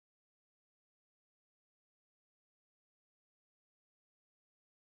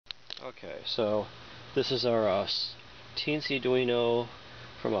Okay, so this is our Teensyduino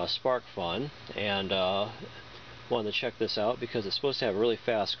from SparkFun, and wanted to check this out because it's supposed to have a really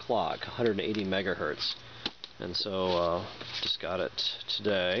fast clock, 180 megahertz, and so just got it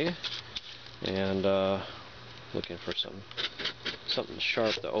today, and looking for something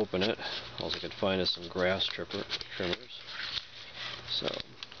sharp to open it. All I could find is some grass trimmers, so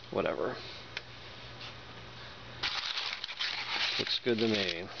whatever. Looks good to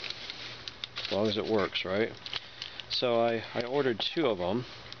me. As long as it works, right? So I ordered 2 of them.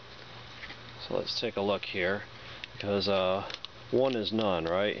 So let's take a look here, because one is none,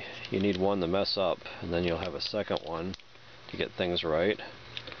 right? You need one to mess up, and then you'll have a second one to get things right.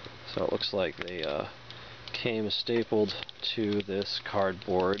 So it looks like they came stapled to this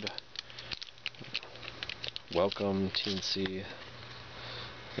cardboard. Welcome, Teensy. I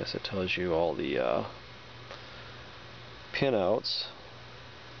guess it tells you all the pinouts.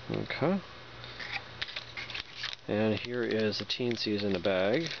 Okay. And here is the Teensy's in the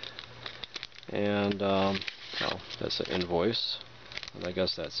bag. And, oh, that's an invoice. And I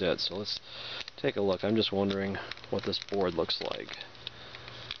guess that's it. So let's take a look. I'm just wondering what this board looks like.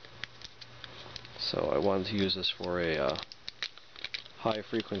 So I wanted to use this for a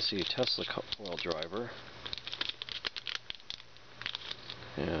high-frequency Tesla coil driver.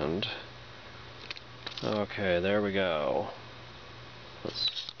 And, okay, there we go.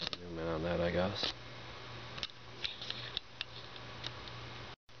 Let's zoom in on that, I guess.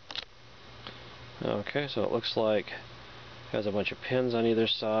 Okay, so it looks like it has a bunch of pins on either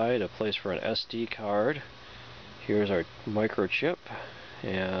side, a place for an SD card. Here's our microchip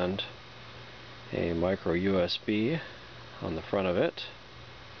and a micro USB on the front of it,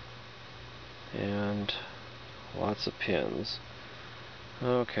 and lots of pins.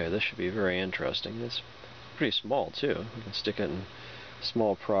 Okay, this should be very interesting. It's pretty small too. You can stick it in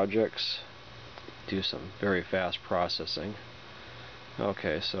small projects, do some very fast processing.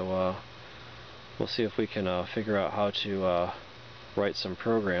 Okay, so we'll see if we can figure out how to write some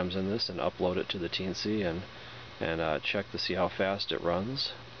programs in this and upload it to the Teensy and check to see how fast it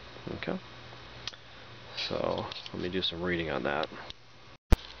runs. Okay, so let me do some reading on that.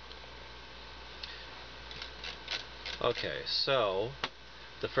 Okay, so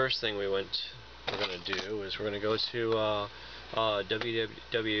the first thing we're going to do is we're going to go to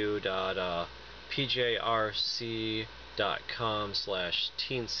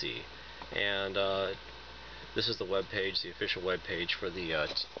www.pjrc.com/teensy, and this is the web page, the official web page for the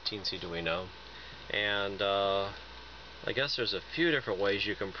Teensyduino. And I guess there's a few different ways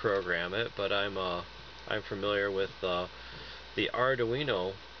you can program it, but I'm familiar with the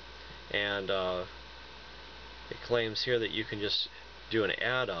Arduino, and it claims here that you can just do an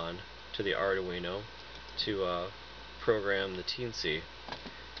add-on to the Arduino to program the Teensy,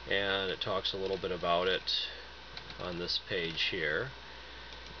 and it talks a little bit about it on this page here.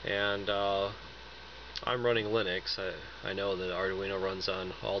 And I'm running Linux. I know that Arduino runs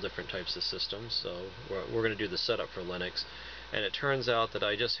on all different types of systems, so we're going to do the setup for Linux. And it turns out that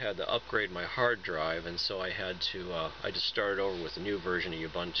I just had to upgrade my hard drive, and so I had to I just started over with a new version of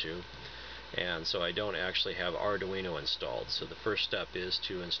Ubuntu, and so I don't actually have Arduino installed. So the first step is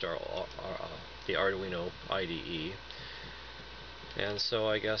to install the Arduino IDE, and so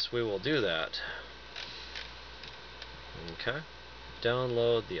I guess we will do that. Okay,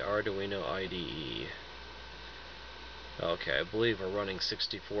 download the Arduino IDE. Okay, I believe we're running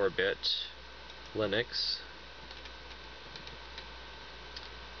 64-bit Linux,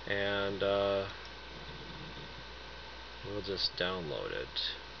 and we'll just download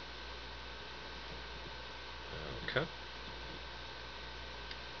it. Okay.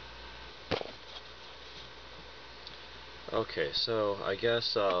 Okay, so I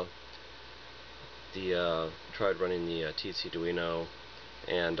guess tried running the Teensyduino,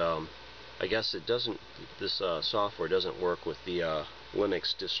 and I guess it doesn't. This software doesn't work with the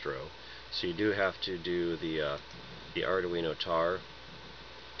Linux distro, so you do have to do the Arduino tar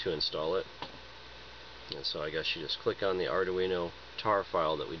to install it. And so I guess you just click on the Arduino tar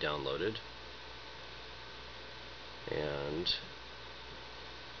file that we downloaded, and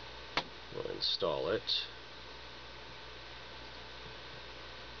we'll install it.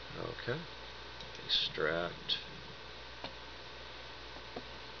 Okay, extract,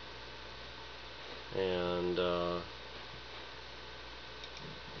 and it'll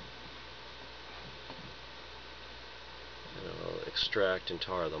extract and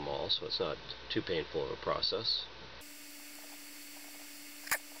tar them all, so it's not too painful of a process.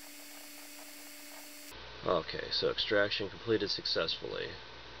 Okay, so extraction completed successfully.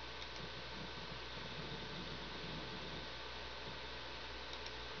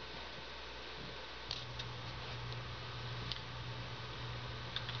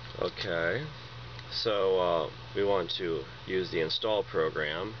 Okay, so we want to use the install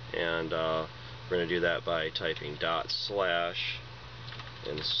program, and we're going to do that by typing /install.sh.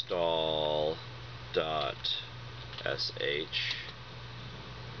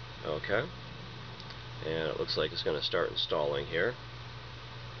 Okay, and it looks like it's going to start installing here.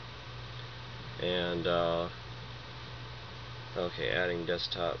 And okay, adding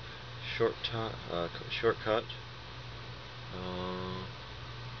desktop shortcut.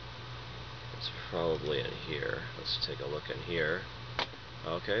 It's probably in here. Let's take a look in here.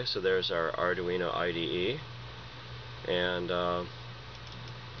 Okay, so there's our Arduino IDE, and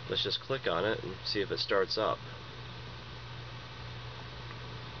let's just click on it and see if it starts up.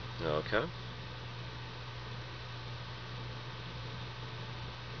 Okay.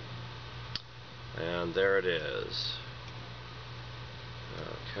 And there it is.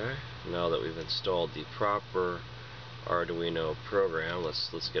 Okay, now that we've installed the proper Arduino program,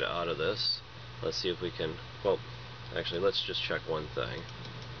 let's get out of this. Let's see if we can, well, actually let's just check one thing.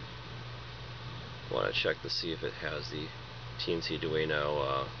 I want to check to see if it has the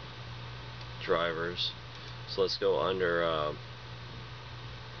Teensyduino drivers. So let's go under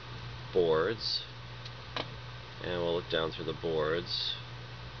boards, and we'll look down through the boards,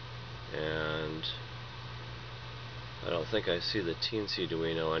 and I don't think I see the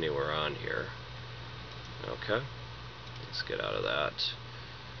Teensyduino anywhere on here. Okay, let's get out of that.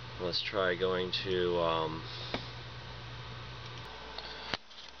 Let's try going to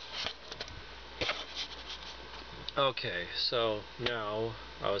okay, so now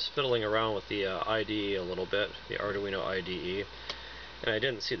I was fiddling around with the IDE a little bit, the Arduino IDE, and I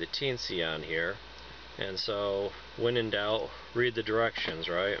didn't see the Teensy on here, and so when in doubt, read the directions,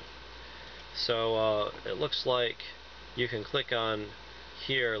 right? So it looks like you can click on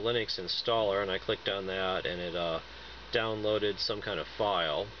here, Linux installer, and I clicked on that, and it downloaded some kind of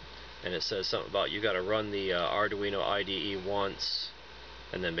file, and it says something about you got to run the Arduino IDE once,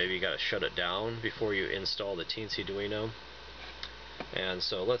 and then maybe you got to shut it down before you install the Teensyduino. And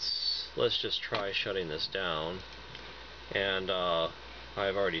so let's just try shutting this down. And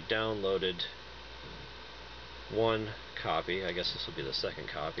I've already downloaded one copy. I guess this will be the second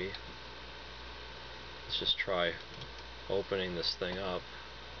copy. Let's just try opening this thing up,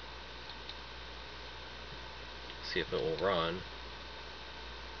 see if it will run.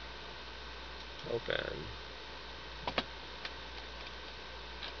 Open.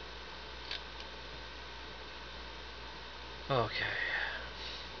 Okay.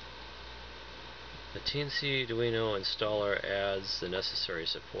 The Teensyduino installer adds the necessary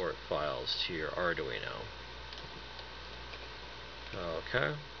support files to your Arduino.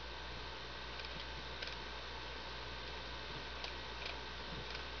 Okay.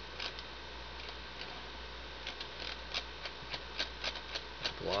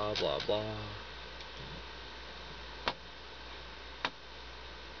 Blah blah blah.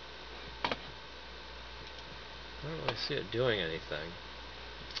 I don't really see it doing anything.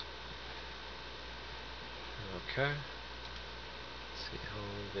 Okay. Let's see,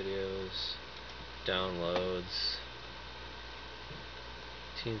 home, videos, downloads,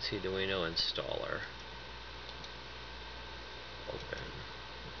 Teensyduino installer. Open.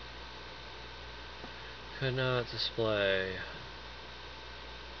 Could not display.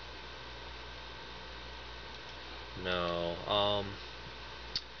 No.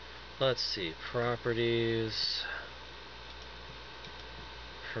 Let's see. Properties.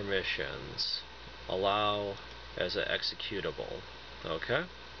 Permissions. Allow as an executable. Okay.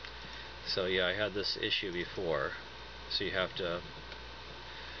 So yeah, I had this issue before. So you have to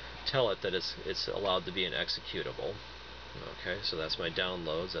tell it that it's allowed to be an executable. Okay, so that's my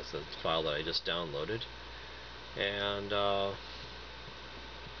downloads. That's the file that I just downloaded. And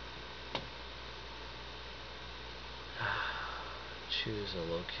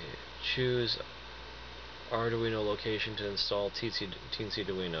choose Arduino location to install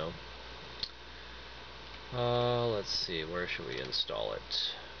Teensyduino. Let's see, where should we install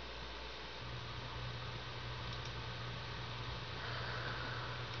it?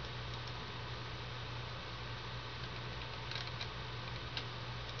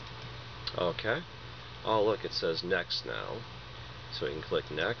 Okay. Oh, look, it says next now. So we can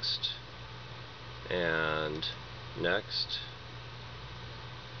click next, and next,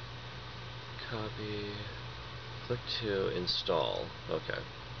 copy, click to install. Okay.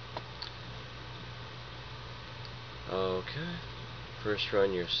 Okay. First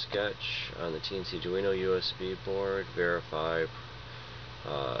run your sketch on the Teensyduino USB board, verify,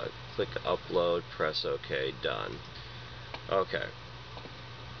 click upload, press OK, done. Okay.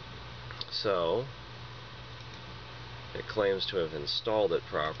 So It claims to have installed it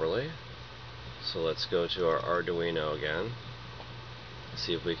properly. So let's go to our Arduino again.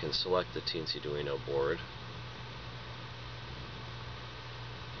 See if we can select the Teensyduino board.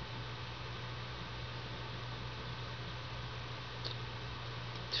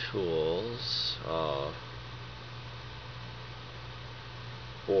 Tools,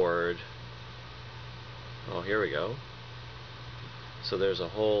 board. Oh, here we go. So there's a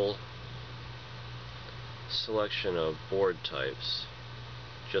whole selection of board types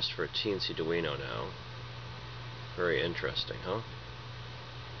just for Teensyduino now. Very interesting, huh?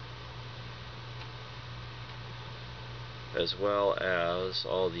 As well as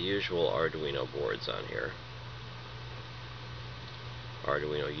all the usual Arduino boards on here.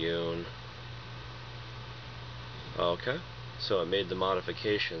 Arduino Une. Okay, so it made the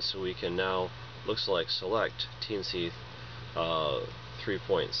modification so we can now, looks like, select Teensy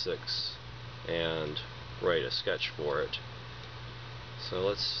 3.6 and write a sketch for it. So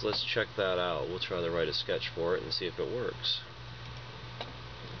let's check that out. We'll try to write a sketch for it and see if it works.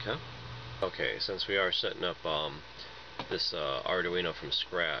 Okay, since we are setting up this Arduino from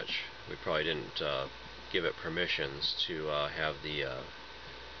scratch, we probably didn't give it permissions to have the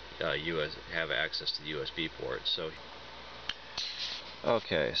have access to the USB port. So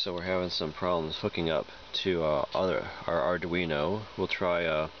okay, so we're having some problems hooking up to our Arduino. We'll try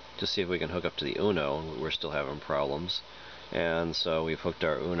to see if we can hook up to the Uno. We're still having problems, and so we've hooked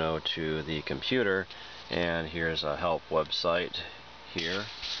our Uno to the computer. And here's a help website here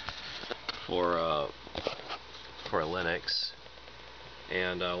for Linux.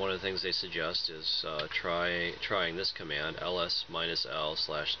 And one of the things they suggest is trying this command,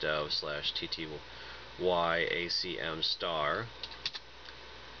 ls-l/dev/ttyacm*.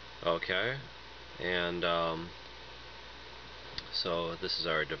 Okay, and so this is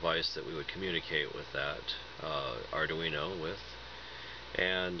our device that we would communicate with that Arduino with,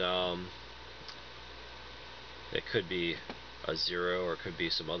 and it could be a 0 or it could be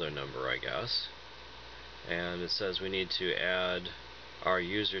some other number, I guess. And it says we need to add our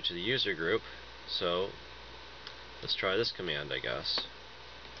user to the user group, so let's try this command, I guess.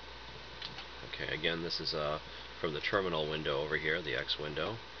 Okay, again, this is from the terminal window over here, the X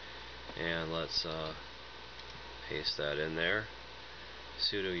window, and let's paste that in there.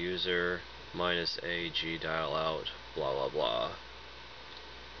 Sudo user -a g dial out blah blah blah.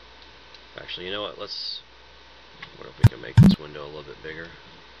 Actually, you know what, what if we can make this window a little bit bigger?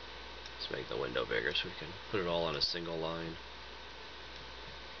 Let's make the window bigger so we can put it all on a single line.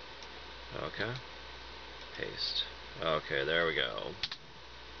 Okay, paste. Okay, there we go.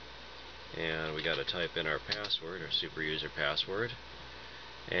 And we got to type in our password, our super user password.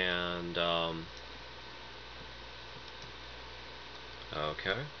 And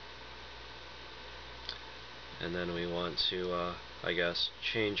okay. And then we want to, I guess,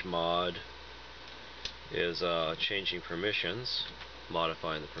 change mod is changing permissions,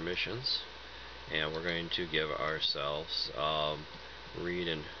 modifying the permissions, and we're going to give ourselves read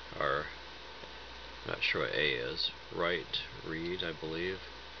and our, not sure what A is, write, read, I believe,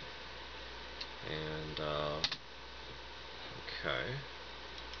 and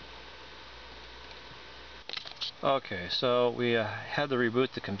okay, so we had to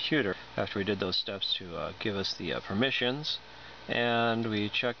reboot the computer after we did those steps to give us the permissions, and we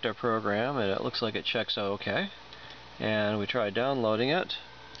checked our program and it looks like it checks out okay, and we tried downloading it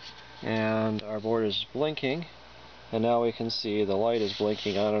and our board is blinking, and now we can see the light is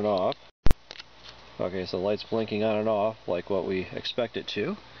blinking on and off. Okay, so the light's blinking on and off like what we expect it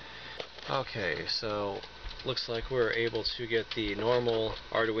to. Okay, so looks like we're able to get the normal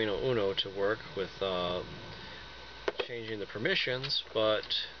Arduino Uno to work with changing the permissions,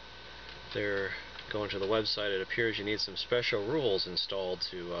 but they're going to the website. It appears you need some special rules installed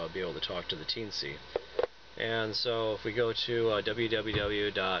to be able to talk to the Teensy. And so if we go to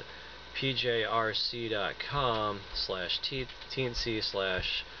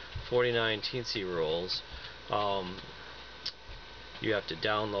www.pjrc.com/teensy/49teensy-rules, you have to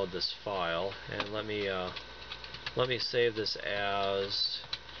download this file, and let me save this as,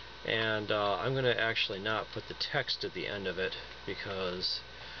 and I'm going to actually not put the text at the end of it because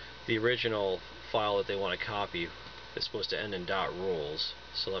the original file that they want to copy is supposed to end in .rules.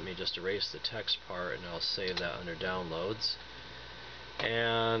 So let me just erase the text part and I'll save that under downloads.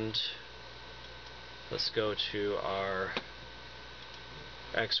 And let's go to our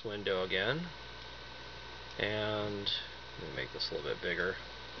X window again, and let me make this a little bit bigger.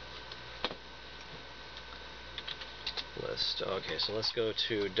 List. Okay, so let's go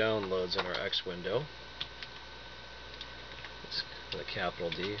to downloads in our X window. Let's put a capital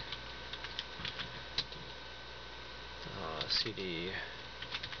D. CD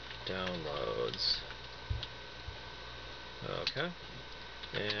downloads. Okay,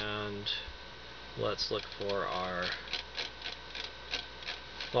 and let's look for our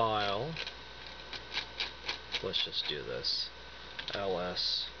file. Let's just do this.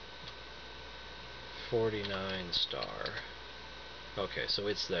 ls49 star. Okay, so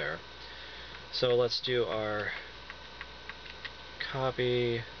it's there. So let's do our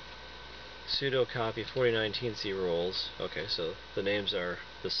copy, sudo copy 49 Teensy rules. Okay, so the names are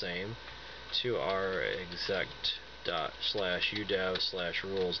the same, to our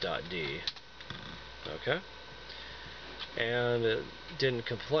exec./udev/rules.d. Okay, and it didn't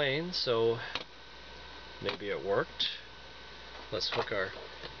complain, so maybe it worked. Let's hook our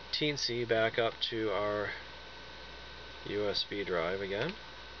Teensy back up to our USB drive again.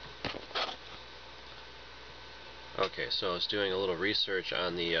 Okay, so I was doing a little research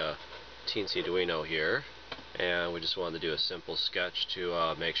on the Teensyduino here, and we just wanted to do a simple sketch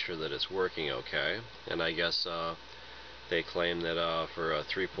to make sure that it's working okay. And I guess they claim that for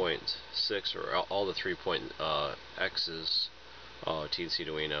 3.6 or all the 3.x's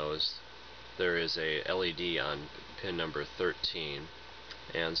Teensyduinos, there is a LED on pin number 13,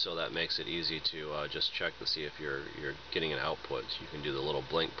 and so that makes it easy to just check to see if you're getting an output. You can do the little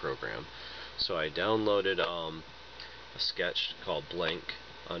blink program. So I downloaded a sketch called Blink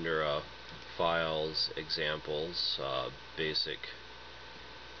under Files, Examples, Basic.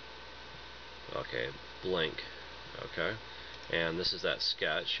 Okay, Blink. Okay, and this is that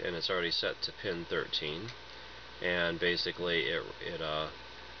sketch, and it's already set to pin 13. And basically, it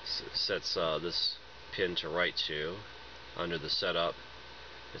sets this pin to write to. Under the setup,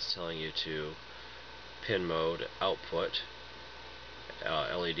 it's telling you to pin mode output.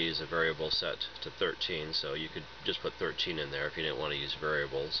 LED is a variable set to 13, so you could just put 13 in there if you didn't want to use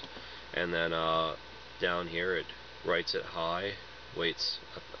variables. And then down here it writes it high, waits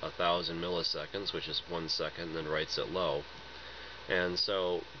 1,000 milliseconds, which is 1 second, then writes it low. And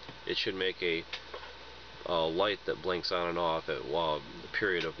so it should make a light that blinks on and off at the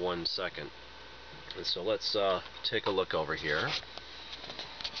period of 1 second. And so let's take a look over here.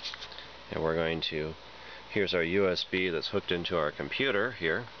 And we're going to, here's our USB that's hooked into our computer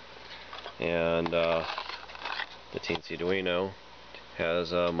here, and the Teensyduino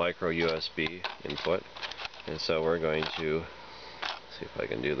has a micro USB input, and so we're going to see if I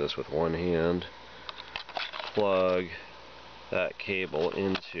can do this with one hand. Plug that cable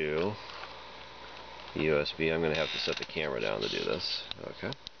into the USB. I'm going to have to set the camera down to do this.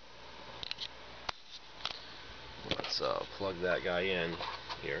 Okay. Let's plug that guy in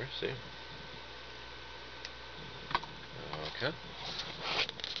here. See? Okay.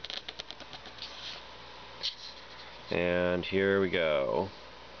 And here we go.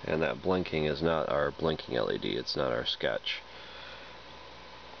 And that blinking is not our blinking LED, it's not our sketch.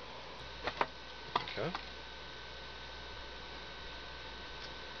 Okay.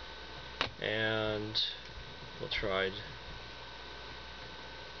 And we'll try.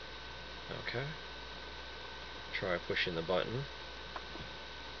 Okay. Try pushing the button.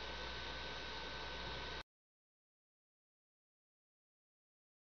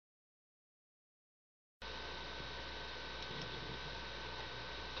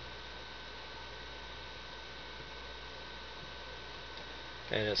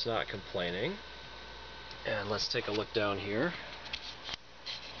 And it's not complaining. And let's take a look down here.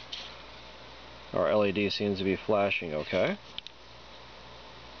 Our LED seems to be flashing okay.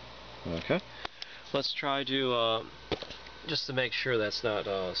 Okay. Let's try to, just to make sure that's not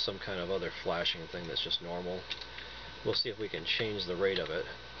some kind of other flashing thing that's just normal. We'll see if we can change the rate of it.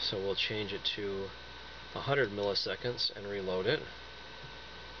 So we'll change it to 100 milliseconds and reload it.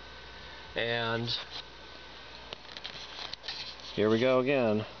 And here we go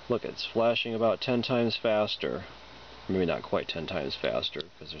again. Look, it's flashing about 10 times faster. Maybe not quite 10 times faster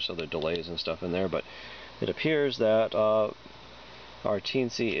because there's other delays and stuff in there, but it appears that our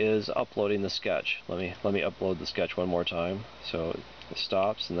Teensy is uploading the sketch. Let me upload the sketch one more time. So it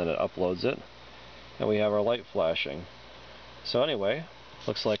stops and then it uploads it, and we have our light flashing. So anyway,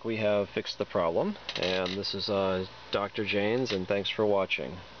 looks like we have fixed the problem, and this is Dr. Janes, and thanks for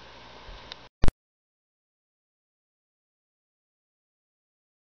watching.